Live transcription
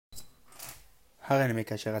הרי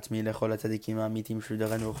מקשר עצמי לכל הצדיקים האמיתים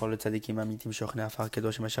שודרנו וכל הצדיקים האמיתים שוכני עפר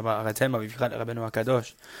קדוש משבר ארצם ובבחינת רבנו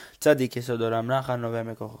הקדוש צדיק יסוד עולם נחן נובע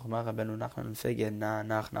מכוח חוכמה רבנו נחמן מפגן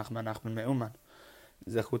נח נחמן נחמן מאומן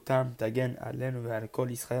זכותם תגן עלינו ועל כל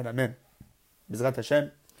ישראל אמן. בעזרת השם,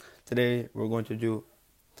 today we're going to do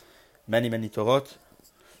many Torot,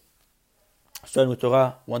 starting with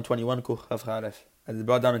Torah 121 Kuf Chaf Aleph, as it's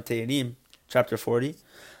brought down in Tehillim chapter 40.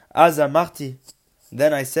 Az amarti,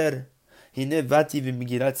 then I said, Hine vati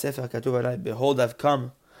v'migilat sefer katuv alai. Behold, I've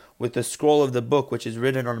come with the scroll of the book which is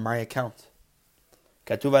written on my account.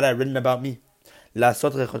 Katuv alai, written about me.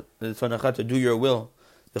 La'asot rechonecha, to do your will,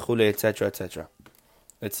 v'chulei, etc., etc.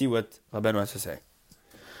 Let's see what Rabeinu has to say.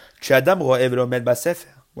 כשאדם רואה ולומד בספר,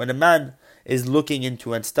 when a man is looking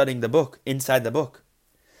into and studying the book, inside the book,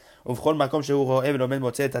 ובכל מקום שהוא רואה ולומד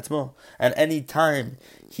מוצא את עצמו, and any time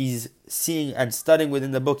he's seeing and studying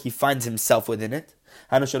within the book, he finds himself within it.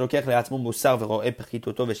 What does it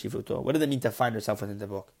mean to find yourself within the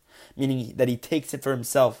book? Meaning that he takes it for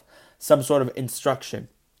himself, some sort of instruction,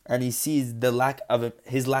 and he sees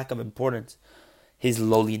his lack of importance, his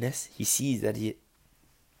lowliness. He sees that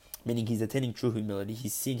meaning he's attaining true humility.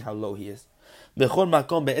 He's seeing how low he is.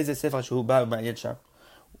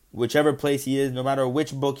 Whichever place he is, no matter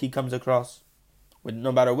which book he comes across,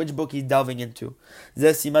 no matter which book he's delving into,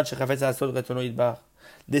 this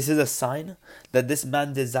is a sign that this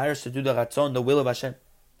man desires to do the ratzon, the will of Hashem.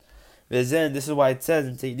 This is why it says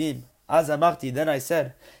in Tehillim, Az amarti, then I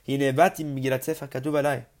said, meaning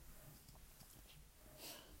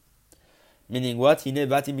what?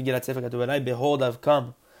 Behold, I've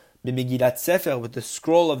come b'migilat sefer, with the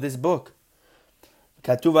scroll of this book,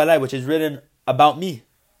 katuv alai, which is written about me.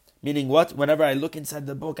 Meaning what? Whenever I look inside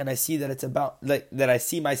the book and I see that it's about, that I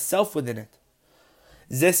see myself within it.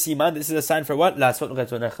 This is a sign for what? La'asot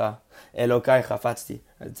retonecha, Elokai chafatzti.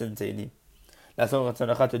 It's in Tehillim. La'asot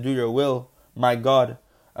retonecha, to do your will, my God,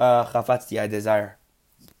 chafatzti, I desire.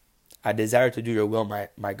 I desire to do your will,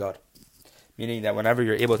 my God. Meaning that whenever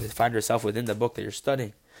you're able to find yourself within the book that you're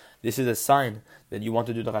studying, this is a sign that you want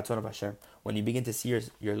to do the ratzon of Hashem. When you begin to see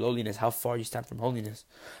your lowliness, how far you stand from holiness,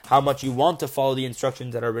 how much you want to follow the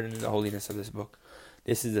instructions that are written in the holiness of this book.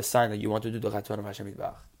 This is a sign that you want to do the ratzon of Hashem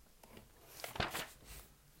Yitbarach.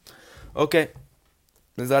 Okay,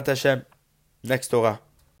 Bezrat Hashem, next Torah.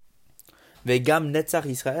 Vegam netzach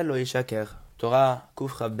Yisrael lo yishaker. Torah Kuf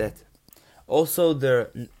Chav Bet. Also the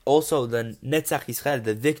netzach Yisrael,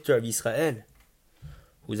 the victor of Yisrael,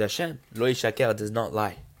 who's Hashem, lo yishaker, does not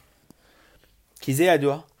lie. Ki ze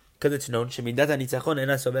yadua, because it's known, shemidat hanitzachon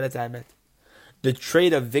ena sovelet ha'emet. The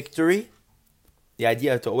trait of victory, the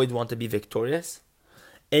idea to always want to be victorious,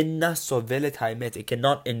 ena sovelet ha'emet, it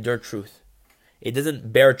cannot endure truth. It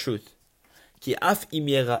doesn't bear truth. Because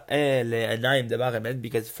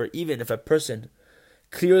for even if a person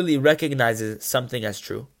clearly recognizes something as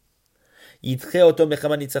true, he'll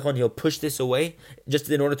push this away just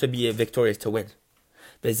in order to be victorious, to win.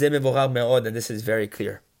 And this is very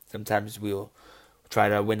clear. Sometimes we'll try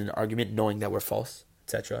to win an argument knowing that we're false,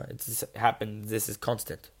 etc. It happens. This is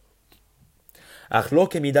constant. But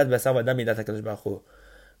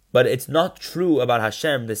it's not true about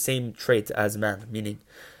Hashem the same trait as man, meaning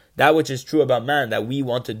that which is true about man, that we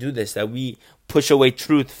want to do this, that we push away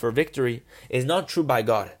truth for victory, is not true by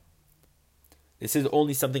God. This is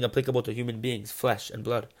only something applicable to human beings, flesh and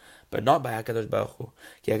blood, but not by HaKadosh Baruch Hu.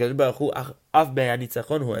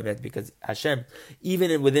 Because Hashem,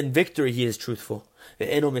 even within victory, He is truthful. He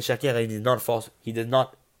is not false. He does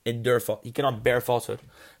not endure false. He cannot bear falsehood.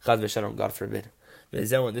 God forbid.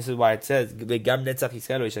 This is why it says that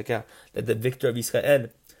the victor of Israel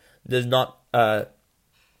does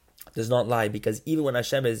not lie, because even when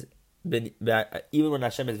Hashem is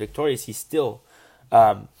victorious, He's still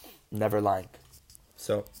never lying.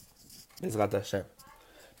 So, Bezrat Hashem,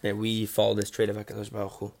 may we follow this trait of HaKadosh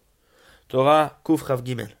Baruch Hu. Torah Kuf Chav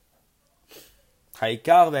Gimel.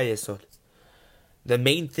 Ha'ikar ve'yesod. The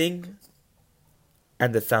main thing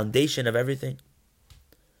and the foundation of everything.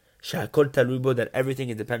 Sha'akol talui bo, that everything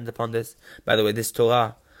is dependent upon this. By the way, this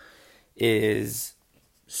Torah is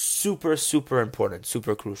super important,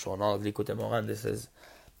 super crucial in all of Likutei Moharan. This is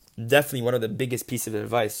definitely one of the biggest pieces of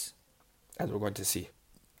advice, as we're going to see.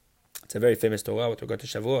 It's a very famous Torah with regard to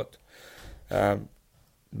Shavuot.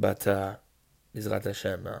 But Bezrat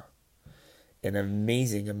Hashem, an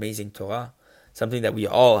amazing Torah, something that we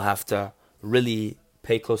all have to really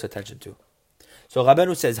pay close attention to. So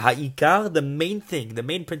Rabeinu says, Ha'ikar, the main thing, the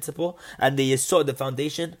main principle, and the yesod, the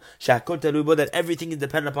foundation, Sha'akol talui bo, that everything is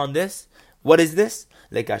dependent upon this. What is this?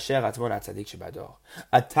 Lekasher atzmon HaTzadik shebador.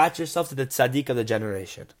 Attach yourself to the Tzadik of the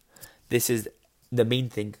generation. This is the main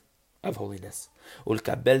thing. of holiness. And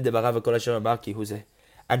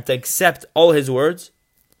to accept all his words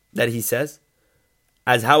that he says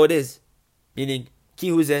as how it is. Meaning,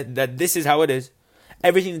 that this is how it is.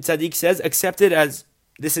 Everything the tzaddik says, accept it as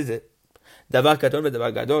this is it. Davar katon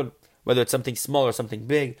v'davar gadol, whether it's something small or something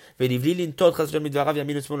big.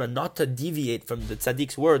 And not to deviate from the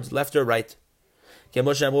tzaddik's words, left or right. And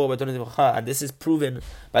this is proven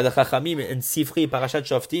by the Chachamim in Sifri, Parashat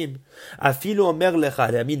Shoftim.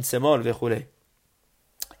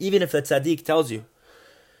 Even if the tzaddik tells you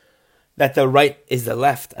that the right is the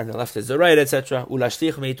left and the left is the right, etc. So what is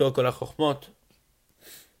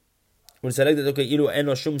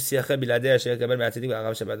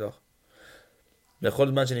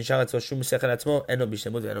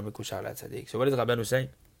Rabeinu saying?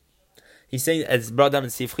 He's saying, as brought down in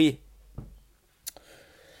Sifri,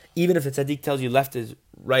 even if the tzaddik tells you left is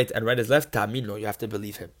right and right is left, ta'aminu, you have to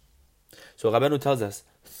believe him. So Rabeinu tells us,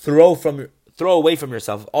 throw away from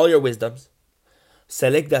yourself all your wisdoms,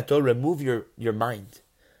 select that or remove your mind.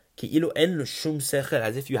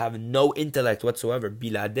 As if you have no intellect whatsoever,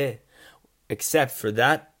 biladeh, except for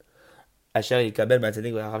that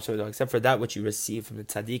except for that which you receive from the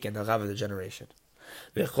tzaddik and the rav of the generation.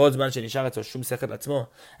 And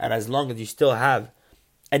as long as you still have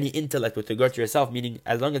any intellect with regard to yourself, meaning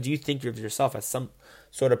as long as you think of yourself as some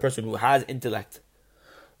sort of person who has intellect,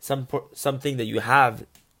 something that you have,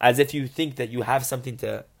 as if you think that you have something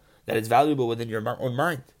that is valuable within your own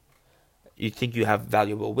mind. You think you have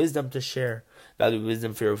valuable wisdom to share, valuable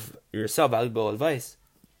wisdom for yourself, valuable advice.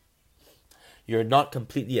 You're not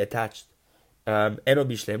completely attached. You're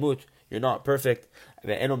not perfect,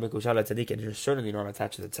 and you're certainly not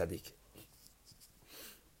attached to the tzaddik.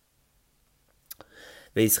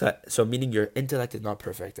 So meaning your intellect is not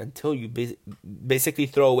perfect until you basically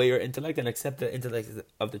throw away your intellect and accept the intellect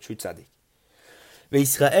of the true tzaddik.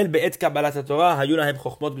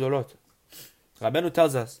 Rabeinu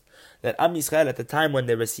tells us that Am Yisrael, at the time when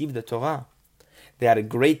they received the Torah, they had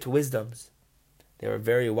great wisdoms. They were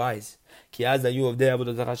very wise.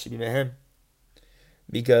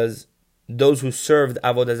 Because those who served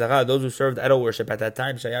Avodah Zarah, those who served idol worship at that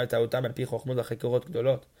time,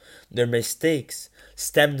 their mistakes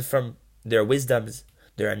stemmed from their wisdoms,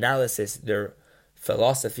 their analysis, their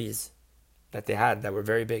philosophies that they had that were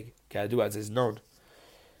very big. As is known,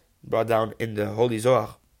 brought down in the Holy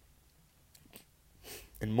Zohar,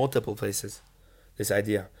 in multiple places, this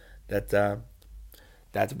idea that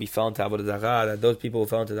we fell into Avodah Zarah, that those people who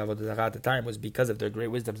fell into Avodah Zarah at the time was because of their great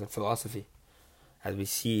wisdoms and philosophy, as we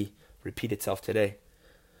see repeat itself today.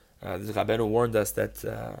 The Rabeinu warned us that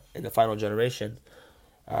in the final generation,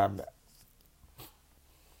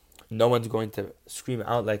 no one's going to scream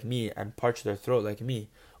out like me and parch their throat like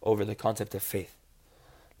me over the concept of faith.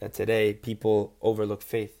 That today people overlook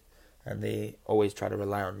faith and they always try to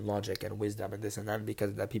rely on logic and wisdom and this and that,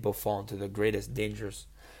 because that people fall into the greatest dangers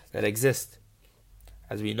that exist.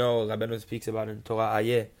 As we know, Rabeinu speaks about in Torah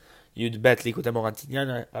Ayeh, Yud Bet Likutei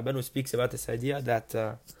Morantinyan, Rabeinu speaks about this idea that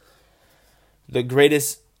the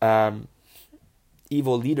greatest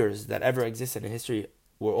evil leaders that ever existed in history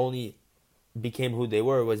became who they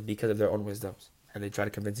was because of their own wisdoms, and they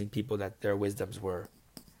tried convincing people that their wisdoms were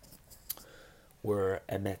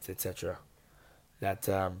emet, etc. That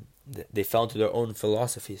they fell into their own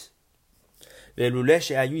philosophies. And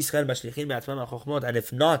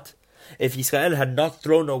if Israel had not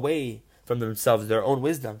thrown away from themselves their own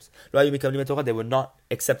wisdoms, they would not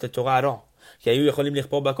accept the Torah at all.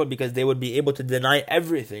 Because they would be able to deny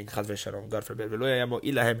everything, God forbid.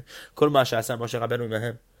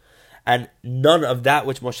 And none of that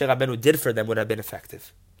which Moshe Rabbeinu did for them would have been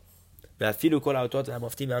effective. And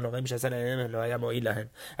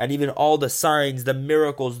even all the signs, the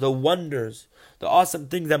miracles, the wonders, the awesome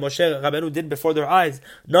things that Moshe Rabbeinu did before their eyes,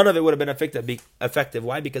 none of it would have been effective.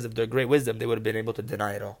 Why? Because of their great wisdom, they would have been able to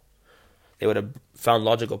deny it all. They would have found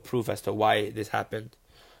logical proof as to why this happened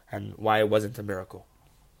and why it wasn't a miracle.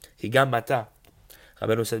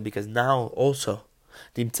 Rabbeinu said, because now also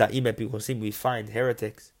we find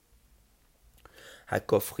heretics who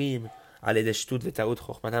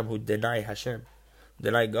deny HASHEM,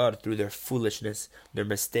 deny God through their foolishness, their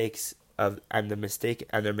mistakes and their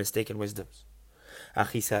mistaken wisdoms.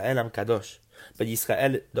 But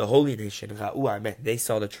Yisrael, the holy nation, they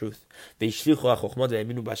saw the truth.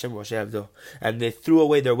 And they threw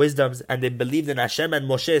away their wisdoms and they believed in Hashem and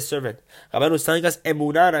Moshe's servant. Rabbanu is telling us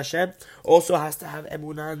emunah in Hashem also has to have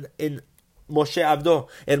emunah in Moshe Avdo,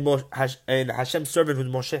 in Hashem's servant who's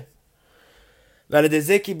Moshe. And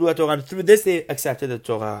through this they accepted the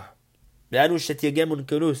Torah. And this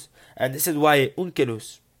is why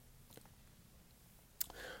unkelus,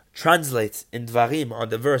 translates in Dvarim, or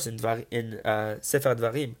the verse in Sefer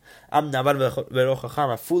Dvarim, Am Naval Velo Chacham,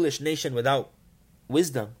 a foolish nation without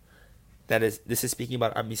wisdom. That is, this is speaking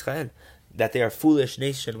about Am Yisrael, that they are a foolish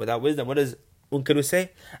nation without wisdom. What does Unkeru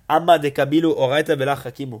say? Amma de Kabilu Oraita Vela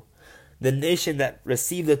Chakimu. The nation that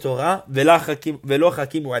received the Torah, Velo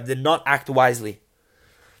Chakimu, and did not act wisely.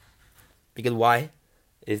 Because why?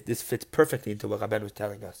 This fits perfectly into what Rabeinu was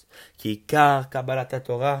telling us.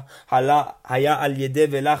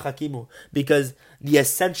 Because the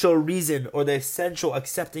essential reason or the essential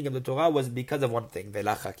accepting of the Torah was because of one thing.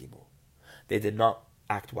 They did not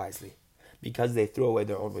act wisely. Because they threw away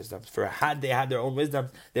their own wisdom. For had they had their own wisdom,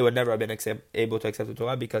 they would never have been able to accept the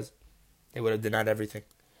Torah, because they would have denied everything.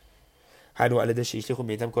 The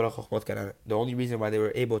only reason why they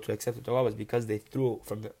were able to accept the Torah was because they threw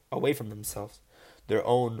away from themselves their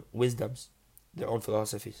own wisdoms, their own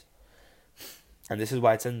philosophies. And this is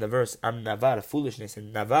why it says in the verse, Am Naval, foolishness.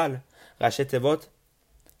 And Naval, Rashi Tevot,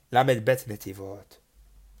 Lamed Bet Netivot.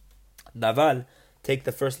 Naval, take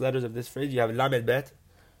the first letters of this phrase. You have Lamed Bet,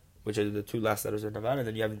 which are the two last letters of Naval, and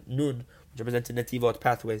then you have Nun, which represents Netivot,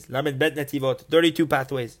 pathways. Lamed Bet Netivot, 32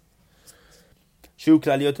 pathways. Shu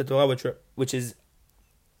Klaliot Torah,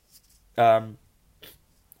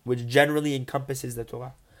 which generally encompasses the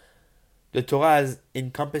Torah. The Torah is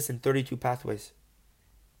encompassed in 32 pathways.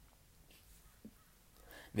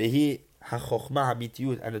 Vehi ha-chokhmah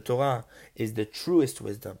ha-mitiyut, and the Torah is the truest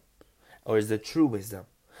wisdom, or is the true wisdom.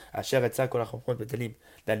 Asher etzah kol ha-chokhmot betelim,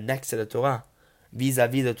 that next to the Torah,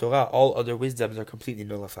 vis-a-vis the Torah, all other wisdoms are completely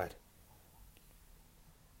nullified.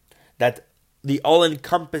 That the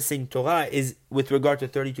all-encompassing Torah is with regard to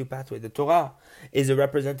 32 pathways. The Torah is a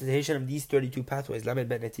representation of these 32 pathways. Lamed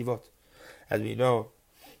Bet Netivot. As we know,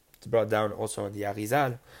 it's brought down also in the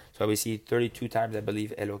Arizal. So we see 32 times, I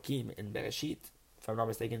believe, Elokim in Bereshit. If I'm not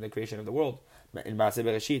mistaken, in the creation of the world. In Maaseh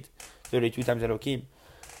Bereshit, 32 times Elokim.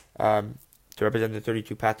 To represent the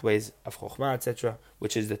 32 pathways of Chokhmah, etc.,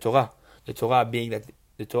 which is the Torah. The Torah being that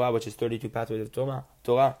the Torah, which is 32 pathways of Chokhmah,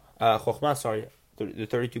 the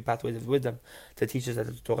 32 pathways of wisdom, to teach us that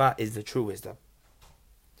the Torah is the true wisdom.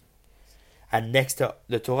 And next to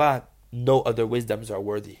the Torah, no other wisdoms are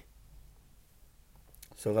worthy.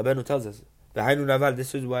 So Rabeinu tells us, V'hainu Naval,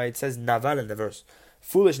 this is why it says Naval in the verse.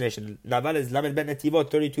 Foolish nation. Naval is Lamed Bet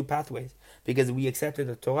Netivot, 32 pathways. Because we accepted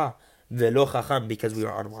the Torah. Velo Chacham, because we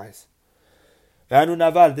are unwise. V'hainu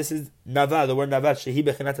Naval, this is Naval, the word Naval, Shehi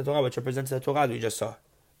Bechinat Torah, which represents the Torah we just saw.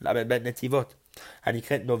 Lamed Bet Netivot. And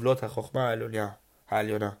Nikret Novlot HaChokhmah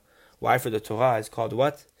Ha'Elyona. Why? For the Torah is called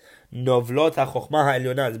what? Novlot HaChokhmah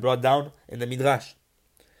Ha'Elyona is brought down in the Midrash.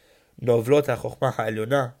 Novlot HaChokhmah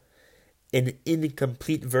Ha'Elyona, an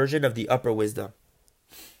incomplete version of the upper wisdom.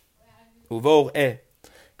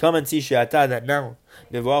 Come and see She'ata, that now,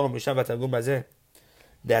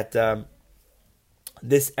 that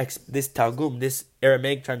this Targum, this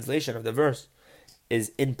Aramaic translation of the verse,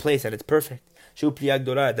 is in place and it's perfect.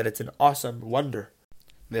 That it's an awesome wonder.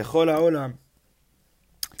 And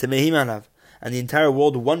the entire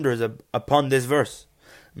world wonders upon this verse.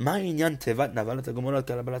 Why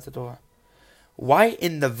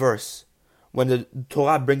in the verse, when the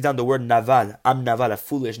Torah brings down the word Naval, Am Naval, a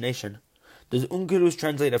foolish nation, does Unkelus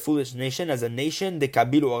translate a foolish nation as a nation de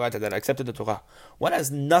Kabilu Orata, that accepted the Torah? One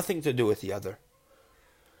has nothing to do with the other.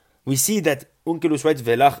 We see that Unkelus writes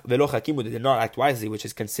Velo Chakimu, they did not act wisely, which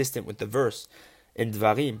is consistent with the verse in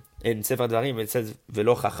Dvarim, in Sefer Dvarim. It says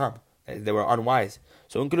Velo Chacham, they were unwise.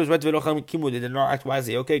 So Unkelus writes Velo Chakimu, they did not act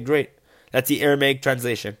wisely. Okay, great. That's the Aramaic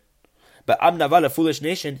translation. But Am Naval, a foolish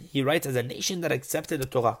nation, he writes as a nation that accepted the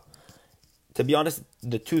Torah. To be honest,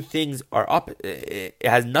 the two things are it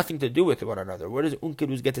has nothing to do with one another. Where does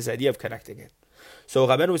Unkelus get this idea of connecting it? So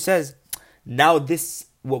Rabeinu says, now this,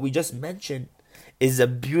 what we just mentioned, is a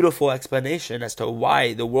beautiful explanation as to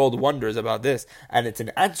why the world wonders about this, and it's an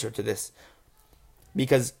answer to this.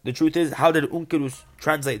 Because the truth is, how did Unkelus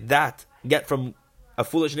translate that, get from a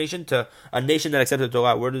foolish nation to a nation that accepted the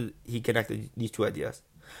Torah? Where did he connect these two ideas?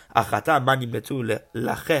 But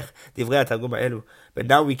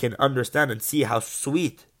now we can understand and see how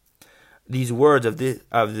sweet these words of the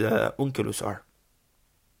Unkelus are.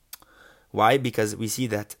 Why? Because we see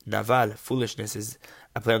that Naval, foolishness, is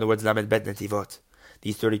a play on the words Lamed Bet Netivot,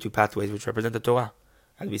 these 32 pathways which represent the Torah.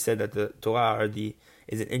 As we said that the Torah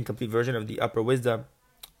is an incomplete version of the upper wisdom.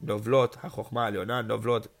 Novlot, HaChokhmah Ha'Elyona,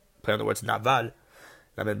 Novlot, play on the words Naval,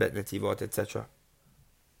 Lamed Bet Netivot, etc.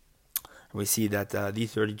 We see that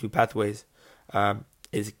these 32 pathways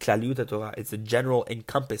is Klaliut Torah. It's a general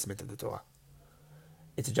encompassment of the Torah.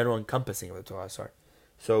 It's a general encompassing of the Torah,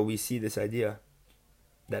 So we see this idea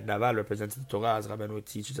that Naval represents the Torah, as Rabeinu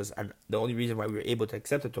teaches us, and the only reason why we were able to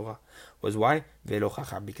accept the Torah was why? Velo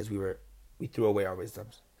chacham, because we threw away our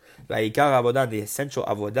wisdoms. Va'ikar avodah, the essential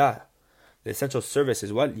avodah, the essential service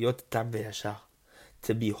is what? Liot tam ve'yashar,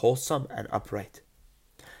 to be wholesome and upright.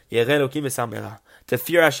 Yerei Elokim v'sar merah, to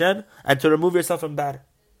fear Hashem and to remove yourself from bad.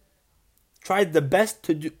 Try the best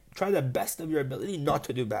of your ability not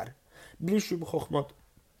to do bad. Bli shum chokhmot,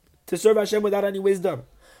 to serve Hashem without any wisdom.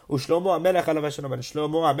 Ushlomo HaMelech alav hashalom, and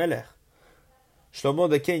Shlomo HaMelech, Shlomo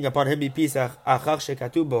the king, upon him be peace, achar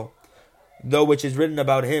shekatuv bo, though which is written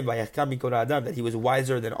about him, vayachkam mikol adam, that he was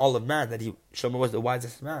wiser than all of man, that Shlomo was the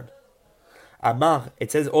wisest man. Amar,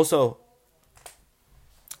 it says also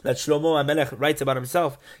that Shlomo HaMelech writes about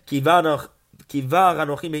himself, kivar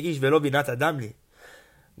anochi meish velo binat adam li.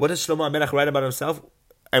 What does Shlomo HaMelech write about himself?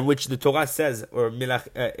 And which the Torah says, or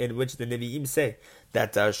in which the Nevi'im say,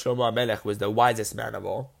 that Shlomo HaMelech was the wisest man of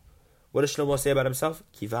all. What does Shlomo say about himself?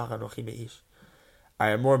 Kivar anochi meish.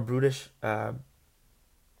 I am more brutish. I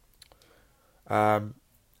am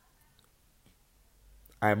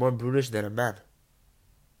more brutish than a man.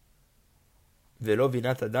 Velo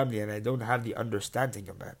binat adamli, and I don't have the understanding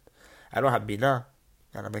of man. I don't have binah,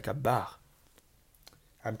 and I'm like a bar.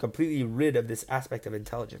 I'm completely rid of this aspect of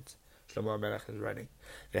intelligence. Shlomo HaMelech is writing.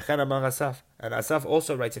 V'chen amar Asaf, and Asaf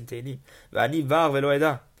also writes in Tehillim, V'ani var velo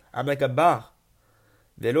eda, I'm like a bar.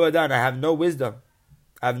 Velo eda, and I have no wisdom.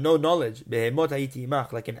 I have no knowledge. Behemot hayiti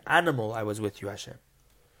imach, like an animal I was with you, Hashem.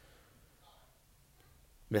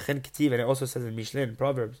 V'chen k'tiv, and it also says in Mishlin,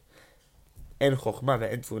 Proverbs, En chokhmah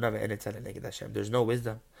ve'en tfuna ve'en etzad neged Hashem. There's no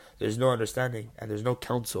wisdom, there's no understanding, and there's no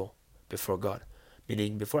counsel before God.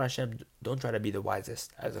 Meaning, before Hashem, don't try to be the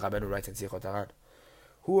wisest, as Rabeinu writes in Sichot Haran.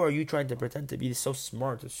 Who are you trying to pretend to be so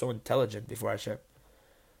smart or so intelligent before Hashem?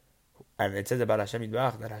 And it says about Hashem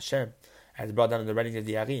Yitbarach that Hashem, as brought down in the writings of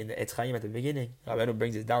the Ari, in the Etz Chaim at the beginning, Rabeinu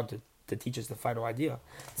brings it down to teach us the final idea.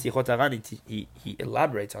 Sichot Haran, he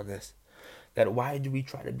elaborates on this. That why do we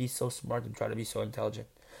try to be so smart and try to be so intelligent?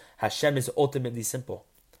 Hashem is ultimately simple.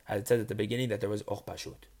 As it says at the beginning that there was Or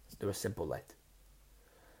Pashut. There was simple light.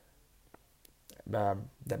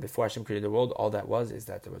 That before Hashem created the world, all that was is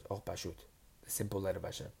that there was Or Pashut, the simple light of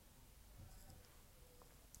Hashem.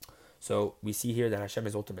 So we see here that Hashem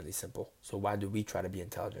is ultimately simple. So why do we try to be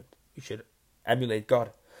intelligent? We should emulate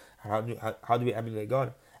God. And how do we emulate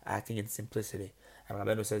God? Acting in simplicity. And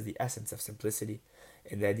Rabeinu says the essence of simplicity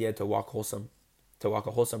in the idea to walk a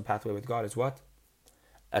wholesome pathway with God is what?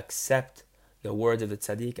 Accept the words of the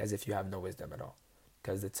Tzadik as if you have no wisdom at all.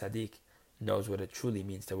 Because the Tzadik knows what it truly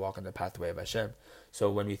means to walk on the pathway of Hashem. So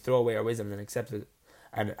when we throw away our wisdom and accept it,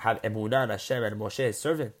 and have emunah on Hashem and Moshe his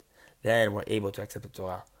servant, then we're able to accept the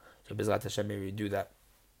Torah. So Bezrat Hashem, may we do that.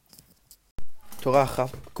 Torah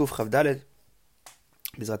Kuf Chav Daled.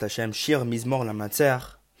 Bezrat Hashem, Shir Mizmor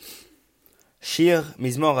Lamnatzeach. Shir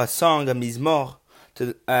Mizmor, a song, a Mizmor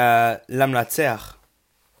to Lamnatzeach,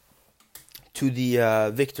 to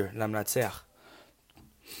the victor, Lamnatzeach,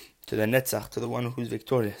 to the Netzach, to the one who's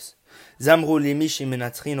victorious. Zamru limishi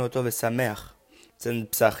menatzchin oto v'sameach. It's in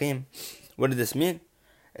Psachim. What does this mean?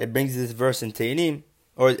 It brings this verse in Tehillim,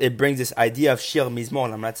 or it brings this idea of Shir Mizmor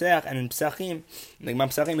Lamnatzeach, and in Psachim,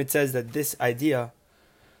 it says that this idea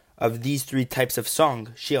of these three types of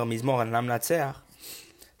song, Shir Mizmor and Lamnatzeach,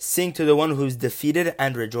 sing to the one who's defeated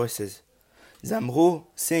and rejoices. Zamru,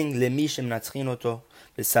 sing lemish menatzchin oto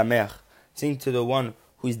v'sameach. Sing to the one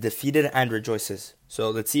who is defeated and rejoices. So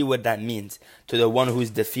let's see what that means. To the one who is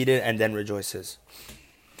defeated and then rejoices.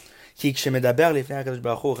 Rabeinu is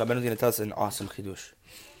going to tell us an awesome chidush.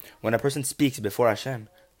 When a person speaks before Hashem,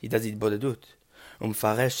 he does hitbodedut.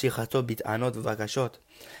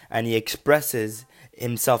 And he expresses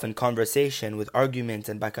himself in conversation with arguments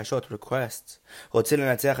and bakashot, requests.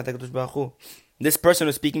 This person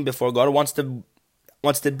who's speaking before God wants to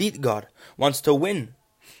beat God, wants to win,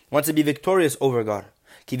 wants to be victorious over God.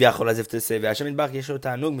 As if to say,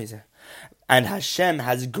 and Hashem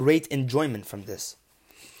has great enjoyment from this.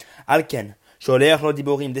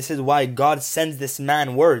 This is why God sends this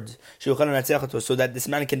man words, so that this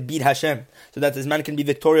man can beat Hashem, so that this man can be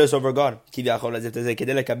victorious over God, so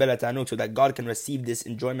that God can receive this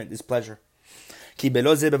enjoyment, this pleasure.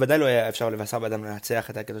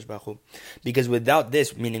 Because without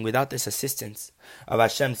this, meaning without this assistance of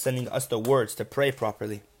Hashem sending us the words to pray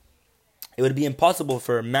properly, it would be impossible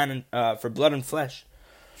for man, for blood and flesh,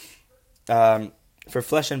 for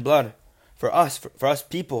flesh and blood, for us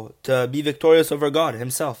people, to be victorious over God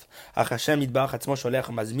Himself. But Hashem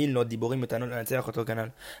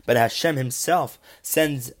Himself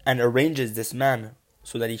sends and arranges this man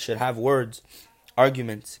so that he should have words,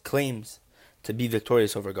 arguments, claims to be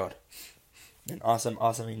victorious over God. An awesome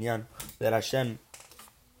inyan that HaShem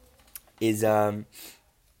is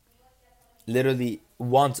literally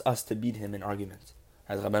wants us to beat him in arguments,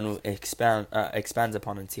 as Rabeinu expands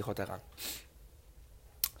upon in Sichot Eran.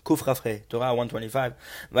 Kuf Chafre, Torah 125.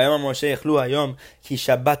 Vayom Moshe echlu hayom ki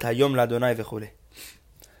Shabbat hayom l'Adonai v'chule.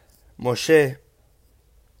 Moshe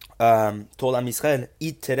told Am Yisrael,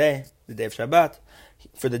 eat today, the day of Shabbat,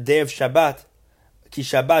 for the day of Shabbat, ki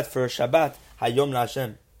Shabbat, for Shabbat, hayom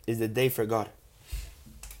l'Hashem, is the day for God.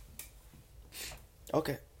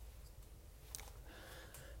 Okay.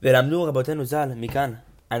 Ve'ramnu Rabotenu Zal mikan,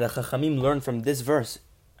 and the Chachamim learned from this verse,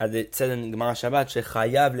 as it says in Gemara Shabbat,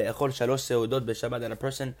 shechayav le'echol shalosh seudot beShabbat, that a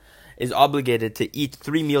person is obligated to eat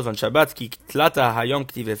 3 meals on Shabbat, ki tlata hayom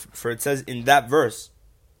ktiv, for it says in that verse,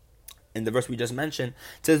 in the verse we just mentioned,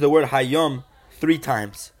 it says the word hayom 3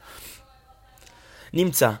 times.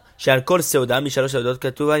 Nimtza she'al kol seudah mishalosh seudot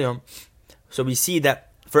katuv hayom. So we see that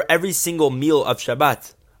for every single meal of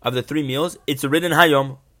Shabbat, of the 3 meals, it's written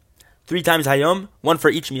hayom, 3 times hayom, 1 for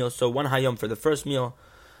each meal. So 1 hayom for the first meal,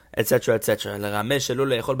 etc., etc.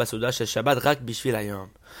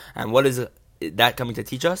 And what is that coming to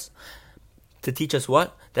teach us? To teach us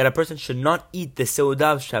what? That a person should not eat the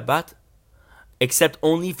seudah of Shabbat except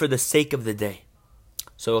only for the sake of the day.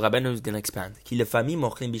 So Rabeinu is going to expand.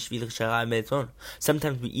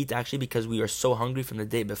 Sometimes we eat actually because we are so hungry from the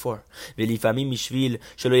day before. So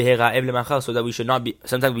that we should not be.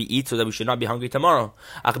 Sometimes we eat so that we should not be hungry tomorrow.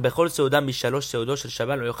 But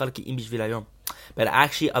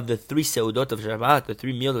actually, of the 3 seudot of Shabbat, the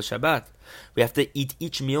 3 meals of Shabbat, we have to eat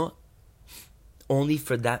each meal only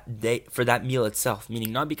for that day, for that meal itself.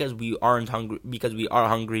 Meaning not because we aren't hungry, because we are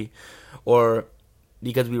hungry, or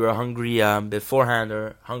because we were hungry beforehand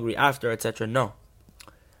or hungry after, etc. No.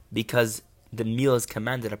 Because the meal is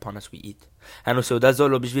commanded upon us, we eat. Meaning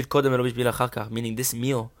this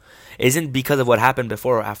meal isn't because of what happened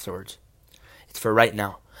before or afterwards. It's for right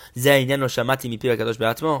now. Rabbi Natan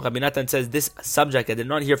says this subject I did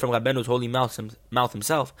not hear from Rabbeinu's holy mouth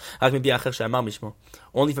himself,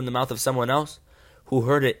 only from the mouth of someone else who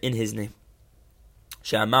heard it in his name.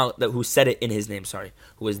 Who said it in his name,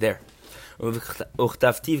 who was there. And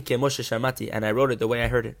I wrote it the way I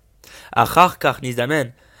heard it.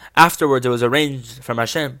 Afterwards, it was arranged from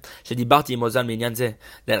HaShem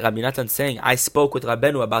that Rabbi Natan saying, I spoke with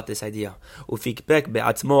Rabeinu about this idea.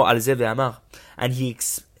 And he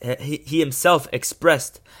himself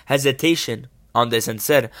expressed hesitation on this and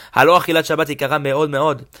said, surely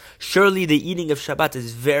the eating of Shabbat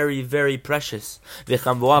is very, very precious. It's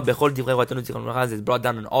brought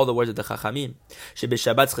down in all the words of the Chachamim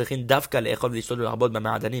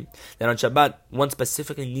that on Shabbat one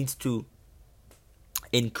specifically needs to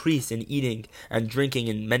increase in eating and drinking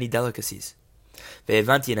in many delicacies.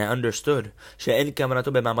 And I understood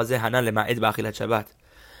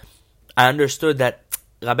that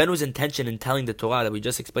Rabeinu's intention in telling the Torah that we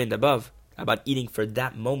just explained above about eating for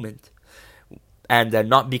that moment, and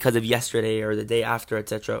not because of yesterday or the day after,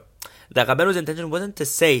 etc. That Rabbeinu's intention wasn't to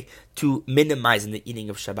say to minimize in the eating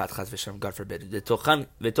of Shabbat, chas v'shem, God forbid.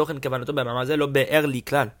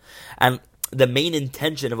 And the main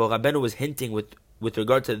intention of what Rabeinu was hinting with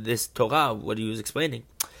regard to this Torah, what he was explaining,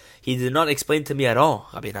 he did not explain to me at all,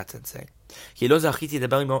 Rabbi Natan saying. Because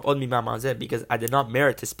I did not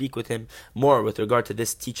merit to speak with him more with regard to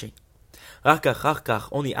this teaching.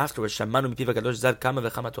 Only afterwards,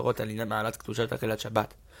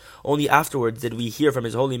 only afterwards did we hear from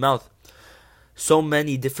his holy mouth so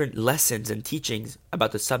many different lessons and teachings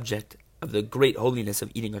about the subject of the great holiness of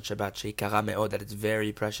eating on Shabbat, that it's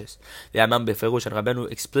very precious. And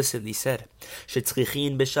Rabeinu explicitly said that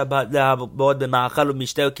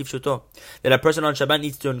a person on Shabbat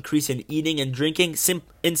needs to increase in eating and drinking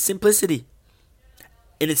in simplicity,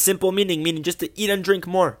 in its simple meaning just to eat and drink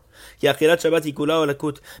more. Because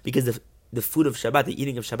the food of Shabbat, the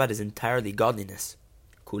eating of Shabbat is entirely godliness.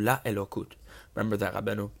 Kula elokut. Remember that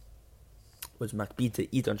Rabeinu was makbid to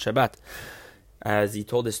eat on Shabbat. As he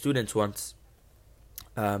told his students once,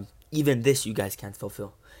 even this you guys can't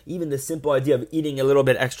fulfill. Even the simple idea of eating a little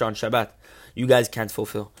bit extra on Shabbat, you guys can't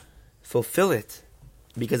fulfill. Fulfill it.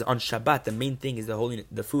 Because on Shabbat, the main thing is the holiness,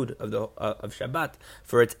 the food of Shabbat,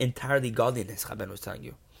 for its entirely godliness, Rabeinu was telling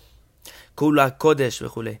you. Kula kodesh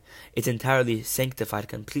v'chule. It's entirely sanctified,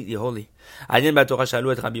 completely holy. Look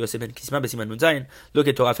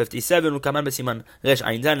at Torah 57, וכמן בסימן רש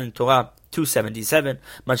עין זין, and Torah 277,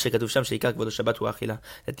 מה שכתוב שם שעיקר כבוד השבת הוא האכילה,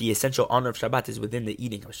 that the essential honor of Shabbat is within the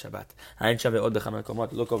eating of Shabbat. עין שם ועוד בכמה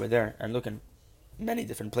מקומות. Look over there and look in many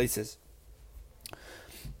different places.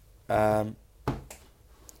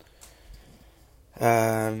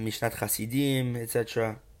 Mishnat Chasidim,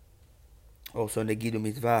 etc. Also Negidu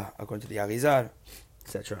Mitzvah, according to the Arizal,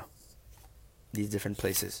 etc. These different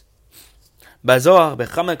places. Zohar,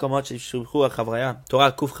 Torah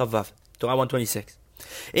Kuf Chavav, Torah 126.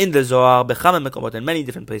 In the Zohar, in many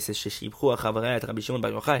different places,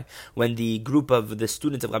 when the group of the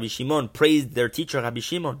students of Rabbi Shimon praised their teacher Rabbi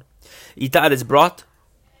Shimon, Ita is brought.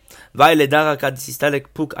 What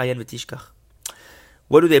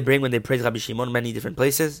do they bring when they praise Rabbi Shimon? Many different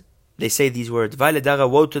places. They say these words: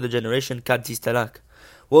 woe to the generation kad tistalak.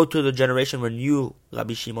 Woe to the generation when you,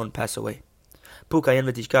 Rabbi Shimon, pass away.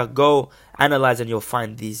 Go analyze and you'll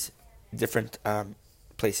find these different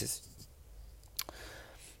places.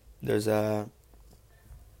 There's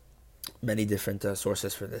many different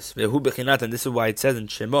sources for this. And this is why it says in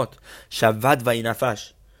Shemot, Shabbat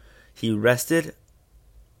vayinafash. He rested.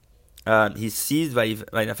 He seized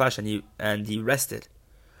vayinafash and he rested.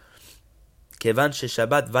 Kevan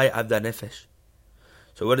Shabbat vayavda nefesh.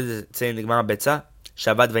 So what does it say in the Gemara Betza?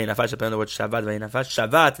 Shabbat vayinafash. Depending on the word Shabbat vayinafash.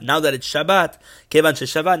 Shabbat. Now that it's Shabbat, Kevan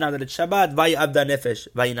Shabbat. Now that it's Shabbat, vayavda nefesh.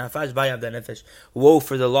 Vayinafash vayavda nefesh. Woe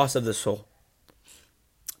for the loss of the soul.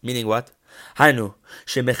 Meaning what? Because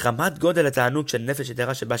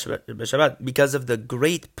of the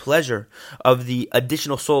great pleasure of the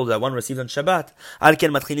additional soul that one receives on Shabbat.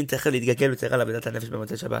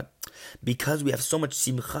 Because we have so much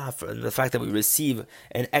simcha for the fact that we receive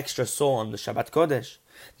an extra soul on the Shabbat Kodesh.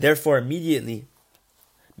 Therefore, immediately,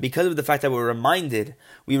 because of the fact that we're reminded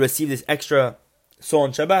we receive this extra soul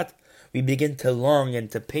on Shabbat, we begin to long and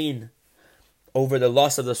to pain over the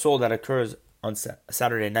loss of the soul that occurs on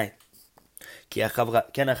Saturday night. The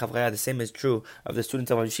same is true of the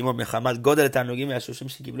students of Rabbi Shimon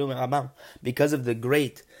because of the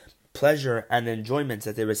great pleasure and enjoyments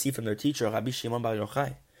that they receive from their teacher Rabbi Shimon Bar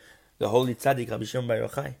Yochai, the holy Tzadik Rabbi Shimon Bar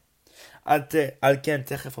Yochai.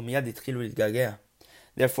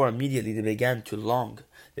 Therefore immediately they began to long.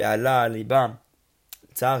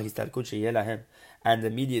 And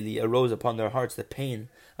immediately arose upon their hearts the pain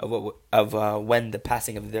of when the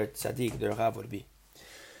passing of their tzaddik, their Rav, would be.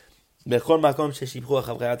 And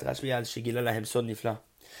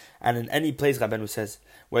in any place, Rabeinu says,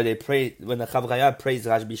 where they pray, when the Chavraya praised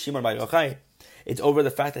Rashbi Shimon Bar Yochai, it's over the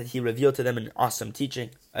fact that he revealed to them an awesome teaching,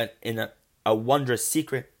 in a wondrous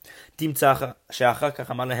secret. And you'll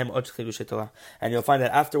find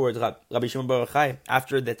that afterwards, Rabbi Shimon Bar Yochai,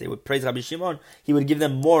 after that they would praise Rabbi Shimon, he would give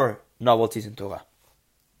them more novelties in Torah.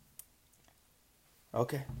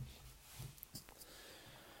 Okay.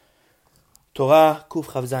 Torah Kuf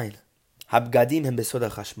Chav Zayin. Habgadim hem besod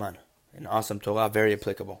hachashman. An awesome Torah, very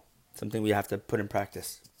applicable. Something we have to put in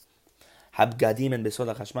practice. Habgadim and besod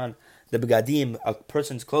hachashman. The begadim, a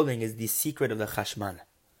person's clothing, is the secret of the chashman.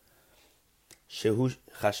 Shehu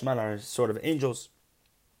chashman are sort of angels.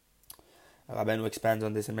 Rabeinu expands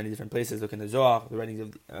on this in many different places. Look in the Zohar, the writings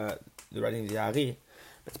of the Ari,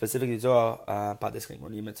 but specifically Zohar, Pades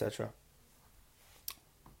Chimonim, etc.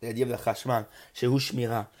 The idea of the chashman, shehu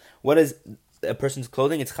shmira. What is a person's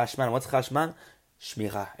clothing? It's chashman. What's chashman?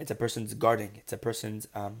 Shmira. It's a person's guarding. It's a person's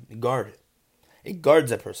guard. It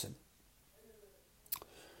guards a person.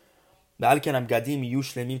 Therefore,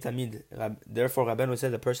 Rabeinu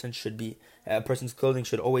said a person's clothing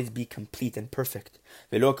should always be complete and perfect,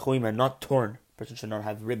 and not torn. A person should not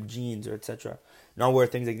have ripped jeans or etc. Not wear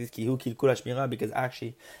things like this because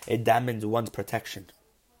actually it damages one's protection.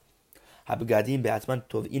 And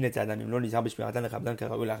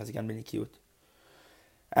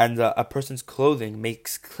a person's clothing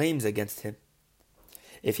makes claims against him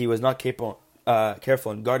if he was not careful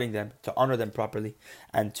in guarding them, to honor them properly,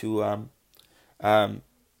 and to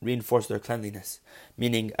reinforce their cleanliness.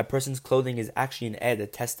 Meaning, a person's clothing is actually an ed, a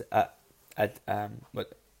test,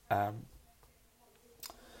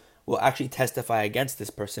 will actually testify against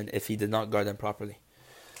this person if he did not guard them properly.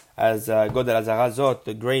 As Godel Azarazot,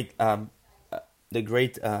 the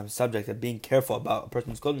great subject of being careful about a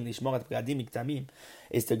person's clothing, is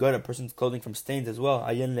to guard a person's clothing from stains as well.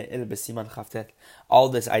 All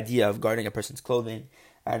this idea of guarding a person's clothing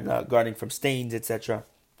and guarding from stains, etc.,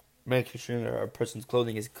 making sure a person's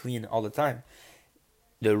clothing is clean all the time.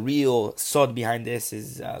 The real sod behind this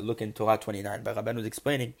is look in Torah 29. But Rabeinu was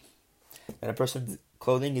explaining that a person's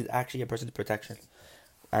clothing is actually a person's protection.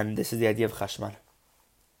 And this is the idea of Chashman.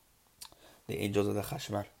 The angels of the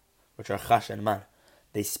Chashman, which are Chash and Man.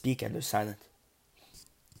 They speak and they're silent.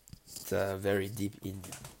 It's a very deep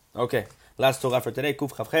Indian. Okay, last Torah for today,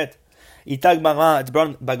 Kuf Chavchet. Ita Gemara, it's brought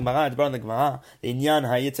in the Gemara, the Inyan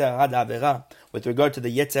HaYetzer Hara D'Avera, with regard to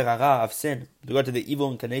the Yetzer Hara of sin, with regard to the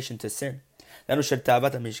evil inclination to sin.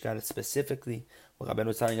 Specifically, what Rabeinu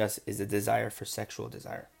is telling us is the desire for sexual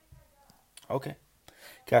desire. Okay.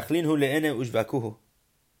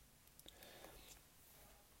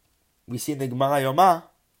 We see in the Gemara Yoma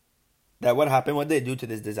that what happened, what did they do to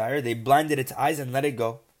this desire? They blinded its eyes and let it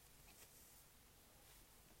go.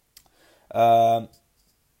 Nimtza,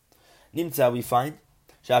 we find,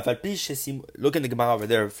 look in the Gemara over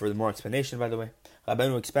there for more explanation, by the way.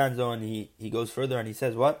 Rabeinu expands on, he goes further and he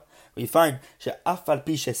says what? We find,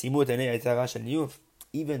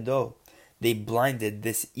 even though they blinded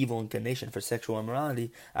this evil inclination for sexual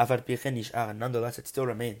immorality, nonetheless it still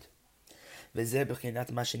remained. This is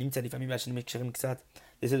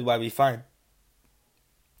why we find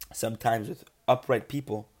sometimes with upright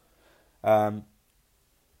people,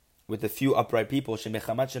 with a few upright people,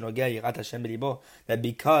 that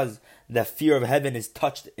because the fear of heaven is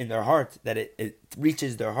touched in their heart, that it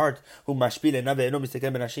reaches their heart,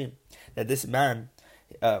 that this man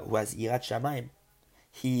who has yirat shamayim,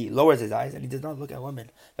 he lowers his eyes and he does not look at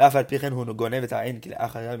women. And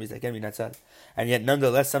yet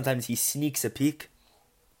nonetheless sometimes he sneaks a peek,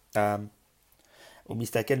 and he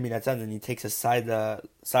takes a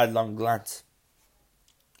sidelong glance,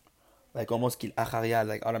 like almost like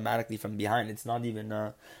automatically from behind. It's not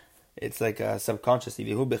even it's like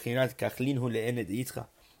subconsciously. And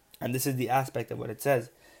this is the aspect of what it says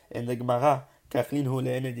in the Gemara.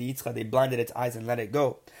 They blinded its eyes and let it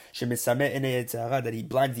go. That he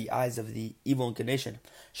blinds the eyes of the evil inclination.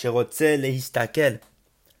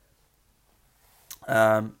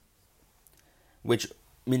 Which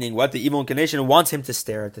meaning what? The evil inclination wants him to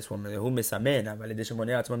stare at this woman.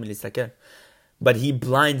 But he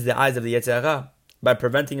blinds the eyes of the Yetzer Hara by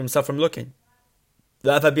preventing himself from looking.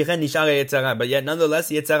 But yet nonetheless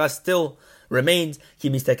the Yetzer Hara still remains,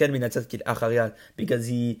 because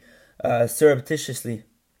he surreptitiously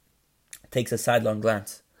takes a sidelong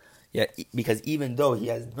glance. Yeah, because even though he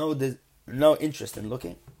has no interest in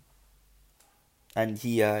looking, and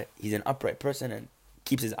he's an upright person and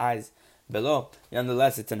keeps his eyes below,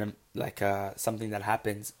 nonetheless it's something that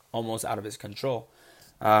happens almost out of his control.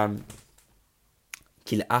 As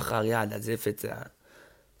if it's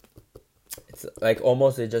like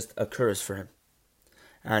almost it just occurs for him.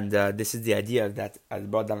 And this is the idea of that, as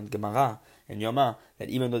brought down in Gemara and Yoma, that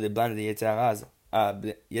even though they blinded the Yetzer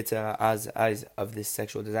Hara's eyes of this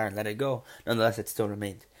sexual desire and let it go, nonetheless it still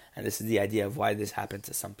remained. And this is the idea of why this happened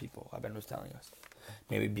to some people. Rabeinu was telling us,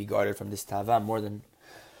 may we be guarded from this tava more than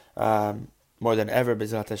ever,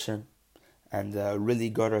 B'ezrat Hashem, and really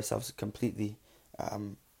guard ourselves completely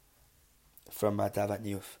from tavat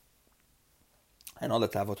niyuf and all the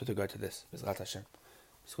tavot with regard to this, B'ezrat Hashem.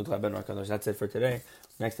 That's it for today.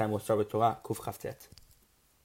 Next time we'll start with Torah Kuf Chavtet.